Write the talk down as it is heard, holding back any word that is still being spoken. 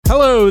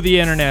Hello, the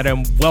internet,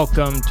 and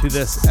welcome to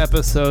this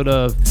episode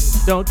of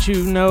Don't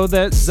You Know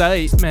That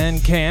Zeit Men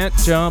Can't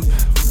Jump?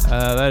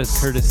 That is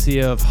courtesy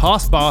of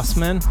Hoss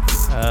Bossman.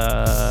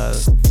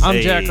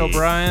 I'm Jack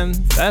O'Brien.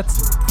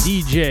 That's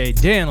DJ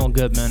Daniel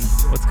Goodman.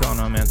 What's going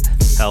on, man?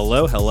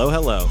 Hello.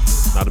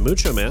 Not a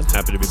mucho, man.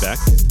 Happy to be back.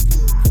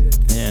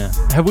 Yeah.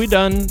 Have we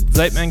done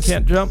Zeit Men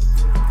Can't Jump?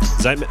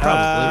 Probably,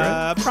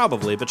 right?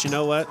 Probably, but you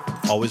know what?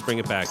 Always bring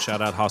it back.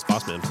 Shout out Hoss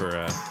Bossman for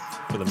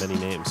the many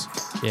names.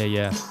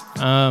 Yeah.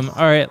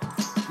 All right.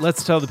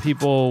 Let's tell the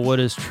people what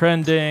is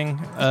trending.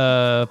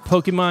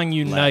 Pokemon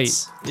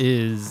Unite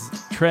is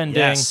trending.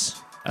 Yes.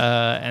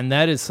 And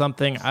that is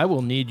something I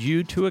will need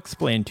you to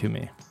explain to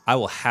me. I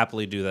will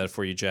happily do that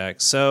for you, Jack.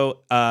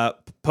 So,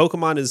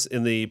 Pokemon is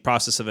in the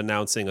process of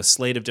announcing a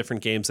slate of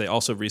different games. They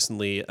also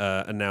recently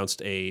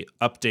announced a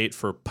update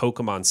for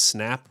Pokemon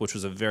Snap, which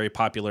was a very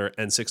popular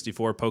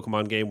N64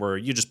 Pokemon game where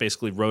you just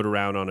basically rode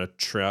around on a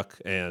truck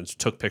and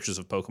took pictures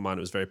of Pokemon.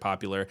 It was very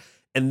popular.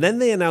 And then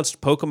they announced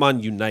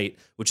Pokemon Unite,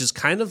 which is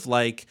kind of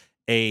like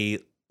a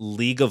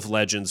League of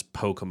Legends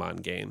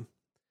Pokemon game.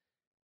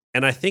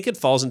 And I think it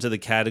falls into the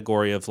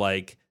category of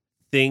like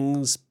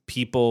things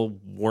people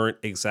weren't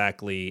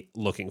exactly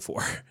looking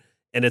for.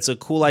 And it's a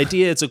cool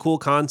idea, it's a cool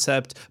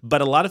concept,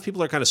 but a lot of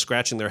people are kind of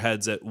scratching their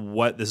heads at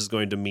what this is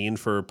going to mean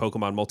for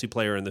Pokemon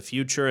multiplayer in the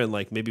future and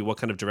like maybe what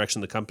kind of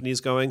direction the company is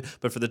going.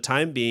 But for the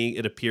time being,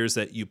 it appears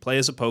that you play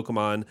as a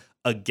Pokemon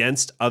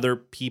against other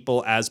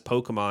people as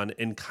Pokemon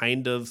in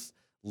kind of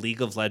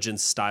League of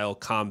Legends style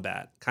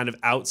combat, kind of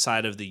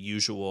outside of the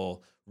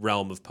usual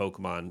realm of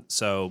Pokemon.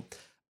 So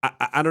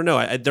I don't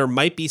know. There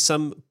might be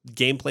some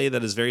gameplay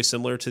that is very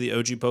similar to the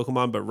OG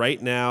Pokemon, but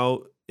right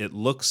now it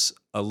looks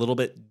a little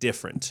bit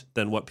different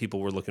than what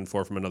people were looking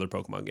for from another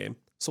Pokemon game.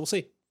 So we'll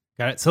see.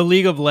 Got it. So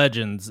League of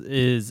Legends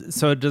is,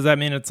 so does that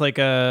mean it's like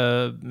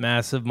a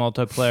massive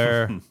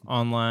multiplayer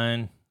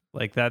online,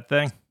 like that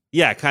thing?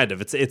 Yeah, kind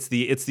of. It's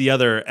the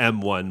other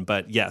M1,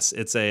 but yes,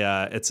 we'll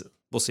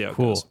see how it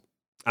goes.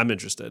 I'm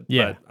interested.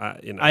 Yeah.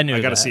 But I knew I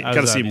gotta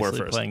see more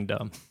first. Playing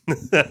dumb.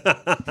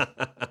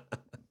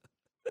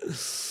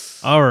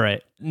 All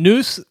right.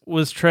 Noose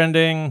was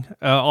trending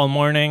all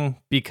morning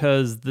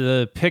because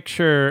the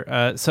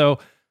picture, so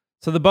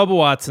the Bubba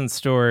Watson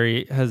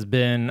story has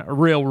been a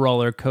real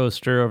roller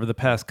coaster over the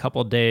past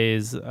couple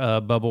days.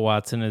 Bubba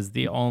Watson is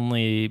the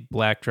only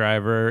black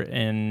driver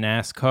in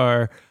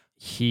NASCAR.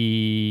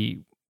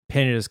 He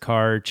painted his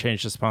car,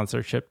 changed the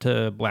sponsorship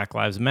to Black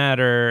Lives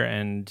Matter,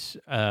 and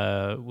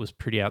was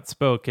pretty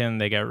outspoken.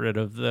 They got rid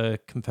of the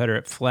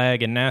Confederate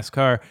flag in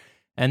NASCAR.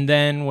 And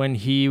then when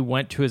he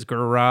went to his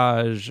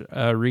garage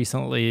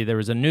recently, there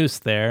was a noose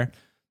there.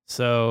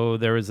 So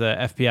there was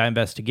a FBI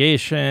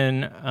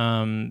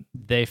investigation.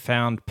 They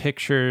found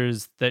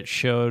pictures that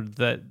showed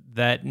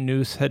that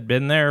noose had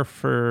been there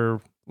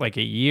for like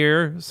a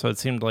year. So it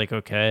seemed like,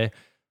 okay.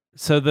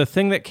 So the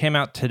thing that came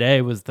out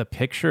today was the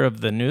picture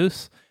of the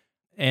noose.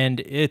 And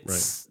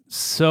it's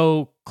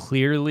so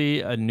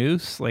clearly a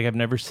noose. Like I've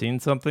never seen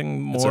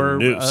something more.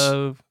 It's a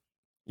noose.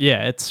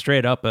 Yeah, it's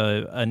straight up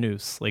a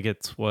noose. Like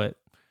it's what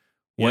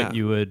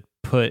you would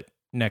put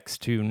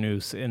next to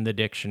noose in the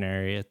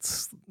dictionary.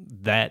 It's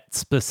that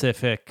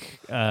specific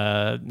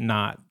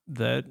knot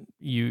that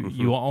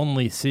you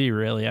only see,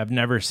 really. I've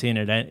never seen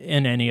it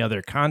in any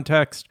other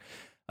context.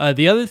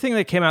 The other thing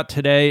that came out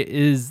today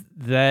is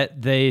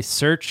that they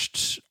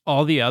searched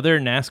all the other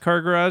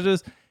NASCAR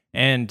garages,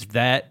 and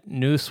that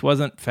noose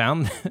wasn't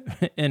found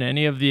in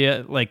any of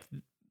the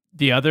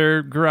the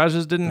other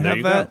garages didn't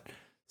have that. Go.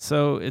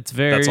 So it's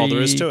that's all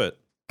there is to it.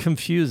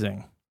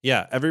 Confusing.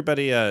 Yeah,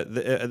 everybody,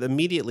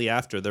 immediately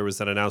after there was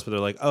that announcement,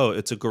 they're like, oh,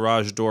 it's a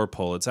garage door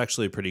pull. It's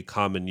actually a pretty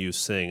common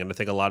use thing. And I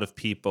think a lot of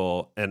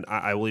people, and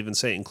I will even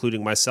say,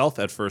 including myself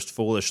at first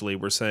foolishly,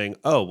 were saying,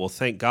 oh, well,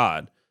 thank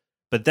God.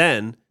 But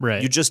then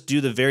you just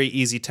do the very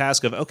easy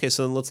task of, okay,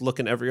 so then let's look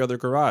in every other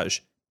garage.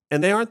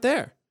 And they aren't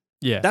there.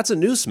 Yeah. That's a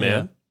noose,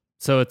 man. Yeah.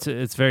 So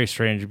it's very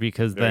strange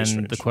because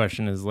the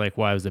question is like,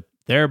 why was it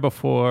there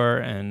before?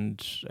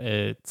 And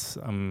it's,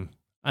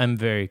 I'm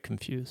very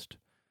confused.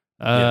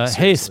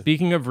 Hey,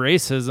 speaking of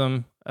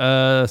racism,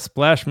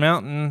 Splash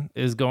Mountain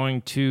is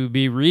going to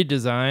be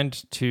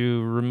redesigned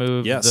to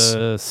remove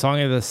the Song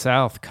of the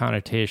South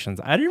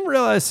connotations. I didn't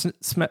realize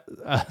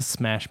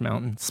Splash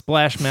Mountain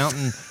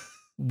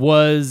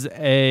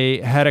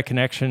had a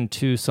connection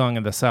to Song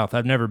of the South.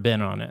 I've never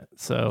been on it,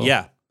 so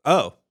yeah.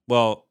 Oh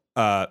well,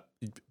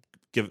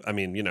 give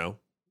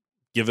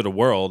it a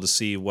whirl to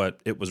see what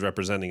it was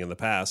representing in the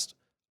past.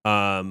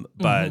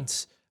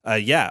 But.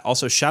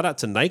 Also, shout out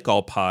to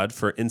Nightgall Pod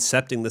for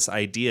incepting this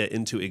idea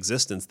into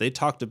existence. They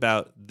talked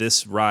about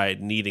this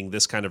ride needing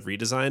this kind of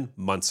redesign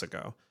months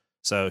ago.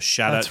 So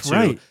shout out to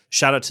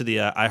the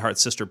iHeart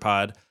sister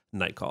pod,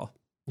 Nightgall.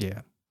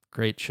 Yeah,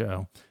 great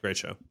show. Great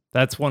show.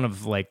 That's one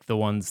of like the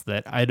ones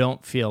that I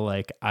don't feel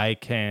like I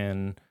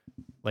can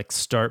like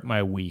start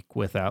my week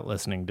without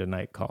listening to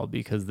Nightcall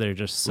because they're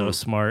just so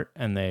smart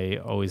and they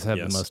always have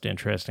the most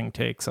interesting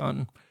takes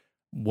on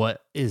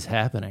what is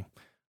happening.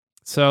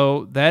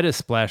 So that is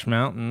Splash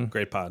Mountain.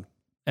 Great pod.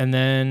 And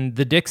then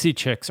the Dixie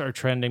Chicks are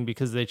trending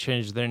because they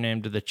changed their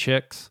name to the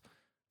Chicks.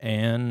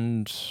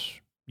 And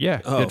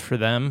yeah, good for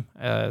them.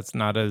 It's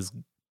not as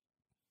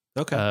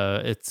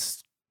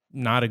it's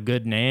not a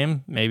good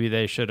name. Maybe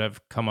they should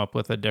have come up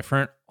with a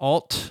different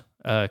alt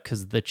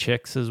because the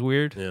Chicks is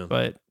weird. Yeah.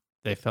 But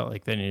they felt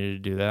like they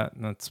needed to do that,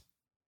 and that's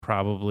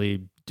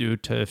probably due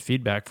to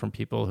feedback from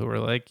people who were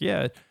like,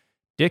 "Yeah,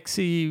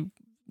 Dixie,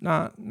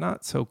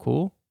 not so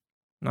cool,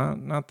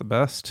 not the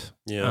best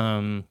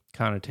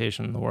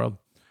connotation in the world."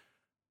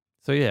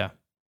 So yeah,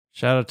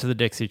 shout out to the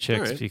Dixie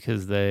Chicks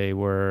because they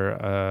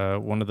were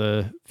one of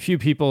the few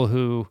people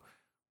who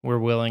were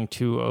willing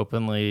to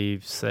openly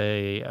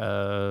say,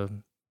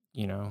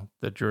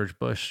 that George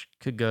Bush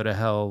could go to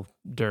hell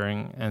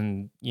during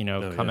and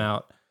come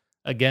out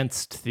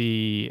against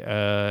the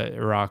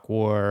Iraq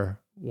War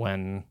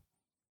when,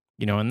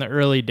 in the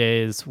early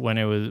days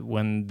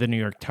when the New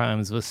York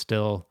Times was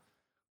still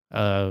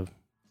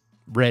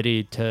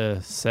ready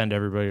to send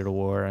everybody to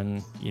war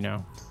and,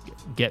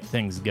 get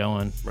things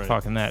going,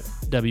 talking that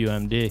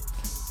WMD.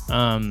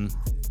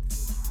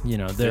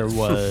 There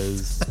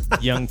was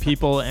young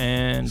people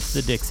and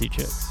the Dixie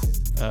Chicks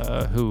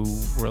who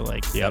were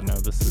like, no,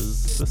 this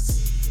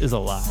is a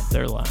lie.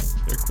 They're lying.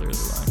 They're clearly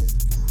lying.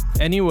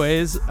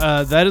 Anyways,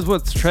 that is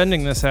what's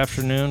trending this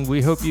afternoon.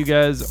 We hope you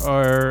guys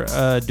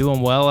are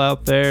doing well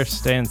out there,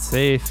 staying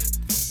safe.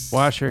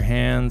 Wash your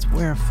hands.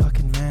 Wear a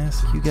fucking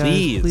mask, you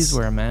guys. Please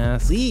wear a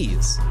mask.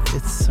 Please.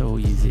 It's so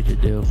easy to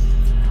do.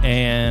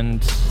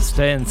 And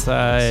stay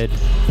inside.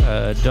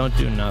 Don't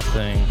do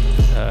nothing.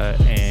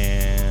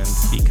 And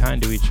be kind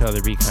to each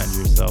other. Be kind to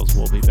yourselves.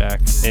 We'll be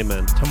back.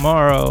 Amen.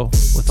 Tomorrow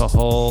with a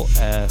whole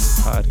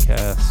ass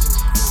podcast.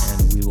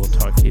 And we will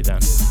talk to you then.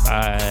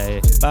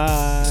 Bye.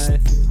 Bye.